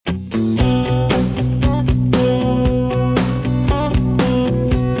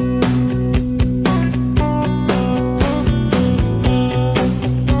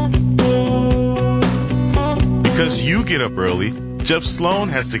get up early, Jeff Sloan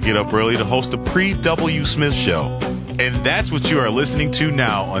has to get up early to host the Pre-W Smith Show. And that's what you are listening to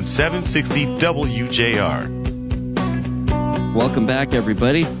now on 760 WJR. Welcome back,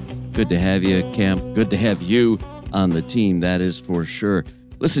 everybody. Good to have you, Cam. Good to have you on the team, that is for sure.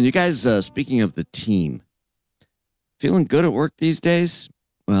 Listen, you guys, speaking of the team, feeling good at work these days?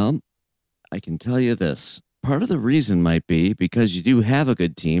 Well, I can tell you this. Part of the reason might be because you do have a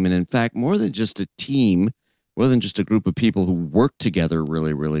good team. And in fact, more than just a team, more than just a group of people who work together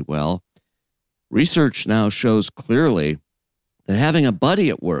really, really well, research now shows clearly that having a buddy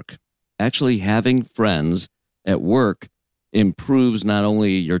at work, actually having friends at work, improves not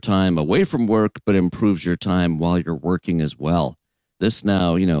only your time away from work, but improves your time while you're working as well. This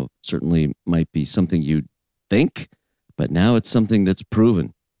now, certainly might be something you'd think, but now it's something that's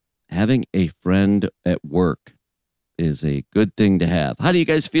proven. Having a friend at work is a good thing to have. How do you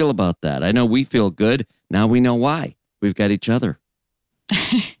guys feel about that? I know we feel good. Now we know why. We've got each other.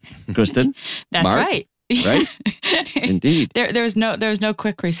 Kristin? That's Mark? right. Right? Indeed. There was no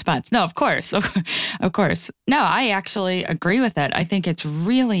quick response. No, of course. Of course. No, I actually agree with that. I think it's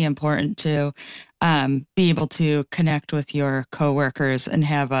really important to be able to connect with your coworkers and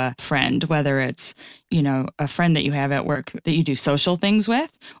have a friend, whether it's, a friend that you have at work that you do social things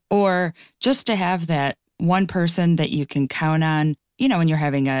with, or just to have that one person that you can count on, when you're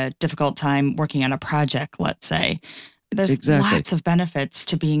having a difficult time working on a project, let's say. There's lots of benefits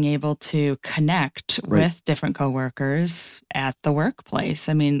to being able to connect with different coworkers at the workplace.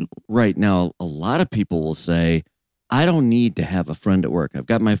 I mean, right now, a lot of people will say, I don't need to have a friend at work. I've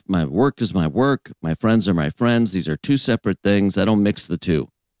got my work is my work. My friends are my friends. These are two separate things. I don't mix the two.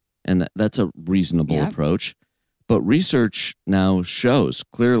 And that's a reasonable approach. But research now shows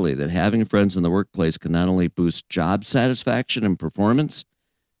clearly that having friends in the workplace can not only boost job satisfaction and performance,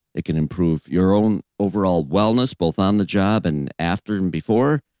 it can improve your own overall wellness, both on the job and after and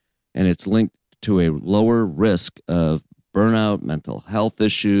before. And it's linked to a lower risk of burnout, mental health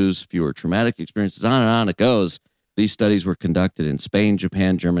issues, fewer traumatic experiences, on and on it goes. These studies were conducted in Spain,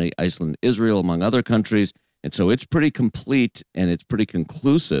 Japan, Germany, Iceland, Israel, among other countries. And so it's pretty complete and it's pretty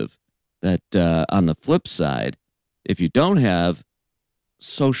conclusive that on the flip side, if you don't have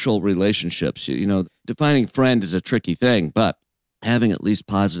social relationships, defining friend is a tricky thing, but having at least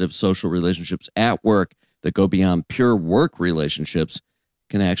positive social relationships at work that go beyond pure work relationships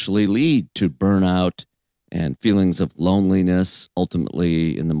can actually lead to burnout and feelings of loneliness,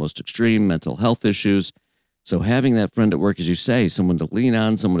 ultimately in the most extreme mental health issues. So having that friend at work, as you say, someone to lean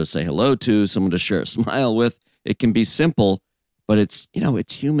on, someone to say hello to, someone to share a smile with, it can be simple, but it's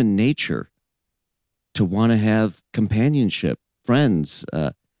human nature to want to have companionship, friends,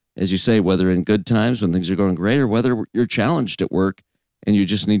 as you say, whether in good times when things are going great or whether you're challenged at work and you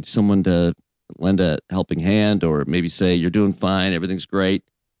just need someone to lend a helping hand or maybe say you're doing fine, everything's great.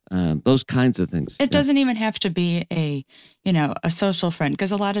 Those kinds of things. It doesn't even have to be a social friend,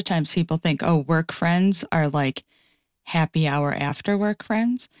 because a lot of times people think, work friends are like happy hour after work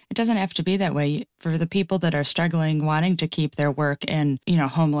friends. It doesn't have to be that way. For the people that are struggling, wanting to keep their work and,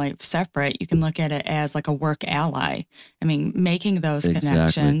 home life separate, you can look at it as like a work ally. I mean, making those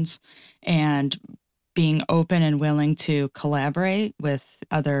connections and being open and willing to collaborate with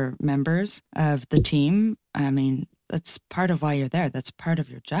other members of the team. I mean, that's part of why you're there. That's part of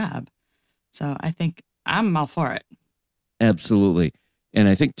your job. So I think I'm all for it. Absolutely. And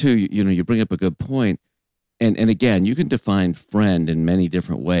I think too, you bring up a good point. And again, you can define friend in many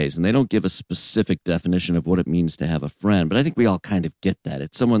different ways, and they don't give a specific definition of what it means to have a friend. But I think we all kind of get that.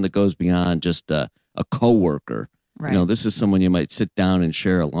 It's someone that goes beyond just a coworker. Right. This is someone you might sit down and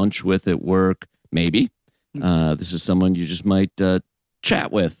share a lunch with at work, maybe. This is someone you just might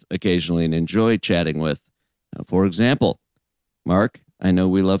chat with occasionally and enjoy chatting with. For example, Mark, I know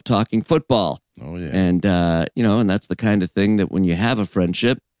we love talking football. Oh, yeah. And, and that's the kind of thing that when you have a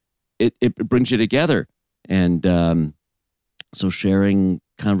friendship, it brings you together. And so sharing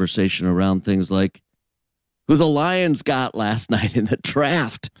conversation around things like who the Lions got last night in the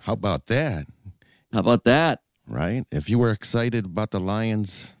draft. How about that? Right? If you were excited about the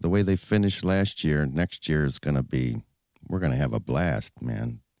Lions, the way they finished last year, next year is going to be, we're going to have a blast,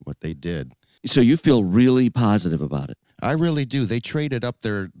 man, what they did. So you feel really positive about it? I really do. They traded up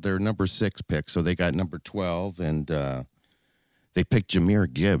their number 6 pick, so they got number 12, and they picked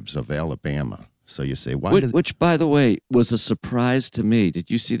Jahmyr Gibbs of Alabama. So you say, why? Which, by the way, was a surprise to me. Did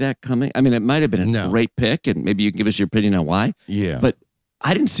you see that coming? I mean, it might have been a great pick, and maybe you can give us your opinion on why. Yeah. But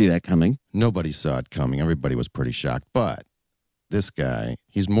I didn't see that coming. Nobody saw it coming. Everybody was pretty shocked. But this guy,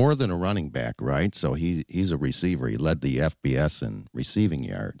 he's more than a running back, right? So he's a receiver. He led the FBS in receiving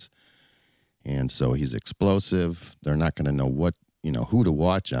yards. And so he's explosive. They're not going to know who to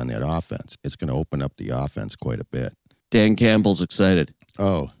watch on that offense. It's going to open up the offense quite a bit. Dan Campbell's excited.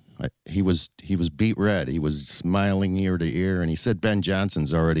 Oh, he was beat red. He was smiling ear to ear, and he said Ben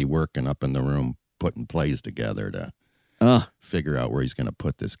Johnson's already working up in the room, putting plays together to figure out where he's going to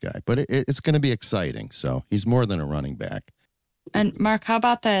put this guy. But it's going to be exciting. So he's more than a running back. And Mark, how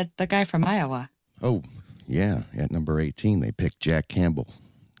about the guy from Iowa? Oh, yeah. At number 18, they picked Jack Campbell,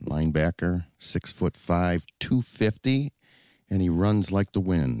 linebacker, 6'5", 250, and he runs like the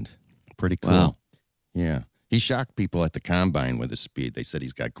wind. Pretty cool. Wow. Yeah. He shocked people at the combine with his speed. They said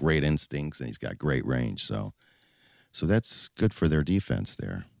he's got great instincts and he's got great range. So that's good for their defense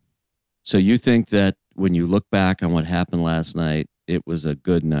there. So you think that when you look back on what happened last night, it was a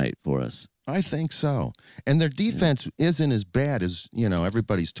good night for us? I think so. And their defense isn't as bad as,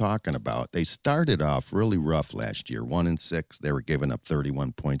 everybody's talking about. They started off really rough last year, 1-6. They were giving up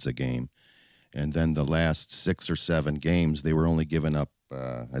 31 points a game. And then the last 6 or 7 games, they were only giving up,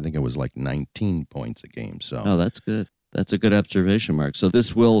 I think it was like 19 points a game. So that's good. That's a good observation, Mark. So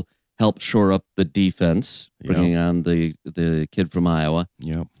this will help shore up the defense, bringing on the kid from Iowa.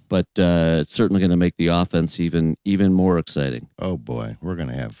 Yep. But it's certainly going to make the offense even more exciting. Oh, boy. We're going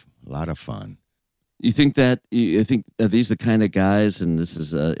to have a lot of fun. You think are these the kind of guys, and this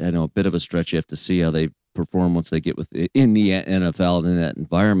is, a bit of a stretch. You have to see how they perform once they get in the NFL and in that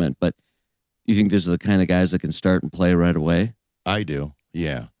environment. But you think these are the kind of guys that can start and play right away? I do,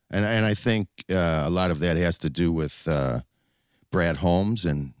 yeah. And I think a lot of that has to do with Brad Holmes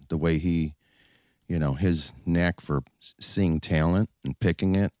and the way he, his knack for seeing talent and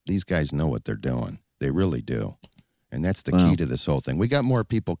picking it. These guys know what they're doing. They really do. And that's the key to this whole thing. We got more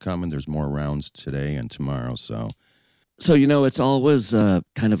people coming. There's more rounds today and tomorrow. So it's always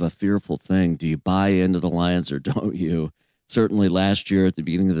kind of a fearful thing. Do you buy into the Lions or don't you? Certainly last year at the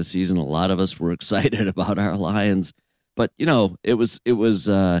beginning of the season, a lot of us were excited about our Lions. But, it was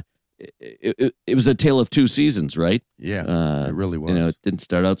a tale of two seasons, right? Yeah, it really was. It didn't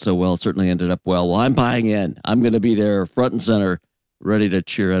start out so well. It certainly ended up well. Well, I'm buying in. I'm going to be there front and center, ready to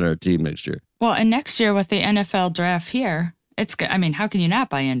cheer on our team next year. Well, and next year with the NFL draft here, how can you not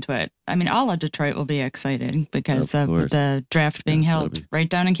buy into it? All of Detroit will be excited because of the draft being held right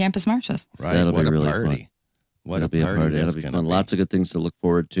down in Campus Martius. Right. That'll What be a really party. fun. What a party. That'll be fun. Lots of good things to look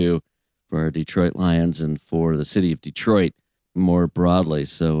forward to for our Detroit Lions and for the city of Detroit more broadly.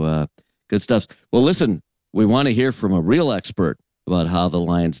 So good stuff. Well, listen, we want to hear from a real expert about how the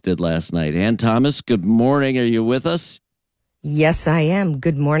Lions did last night. Ann Thomas, good morning. Are you with us? Yes, I am.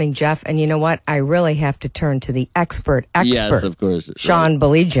 Good morning, Jeff. And you know what? I really have to turn to the expert. Yes, of course. Sean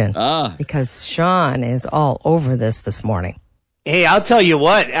Belegian. Because Sean is all over this morning. Hey, I'll tell you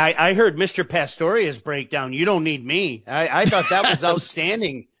what. I heard Mr. Pastoria's breakdown. You don't need me. I thought that was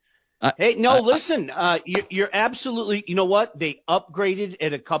outstanding. Listen. You're absolutely. You know what? They upgraded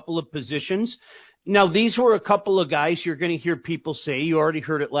at a couple of positions. Now, these were a couple of guys you're going to hear people say. You already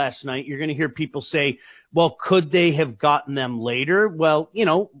heard it last night. You're going to hear people say, well, could they have gotten them later? Well,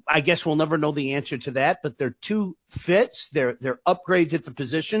 I guess we'll never know the answer to that, but they're two fits. They're upgrades at the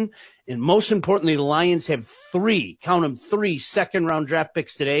position. And most importantly, the Lions have 3 second-round draft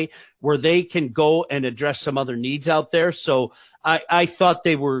picks today where they can go and address some other needs out there. So I thought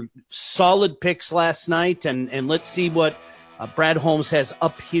they were solid picks last night, and let's see what Brad Holmes has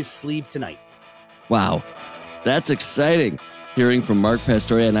up his sleeve tonight. Wow, that's exciting. Hearing from Mark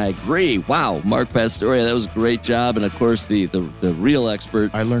Pastoria, and I agree. Wow, Mark Pastoria, that was a great job. And, of course, the real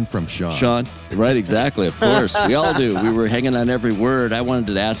expert. I learned from Sean. Sean, right, exactly, of course. We all do. We were hanging on every word. I wanted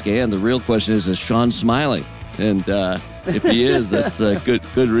to ask Ann, the real question is Sean smiling? And if he is, that's a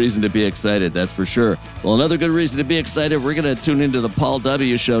good reason to be excited, that's for sure. Well, another good reason to be excited, we're going to tune into the Paul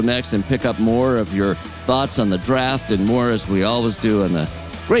W. Show next and pick up more of your thoughts on the draft and more, as we always do, on the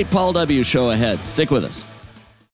great Paul W. Show ahead. Stick with us.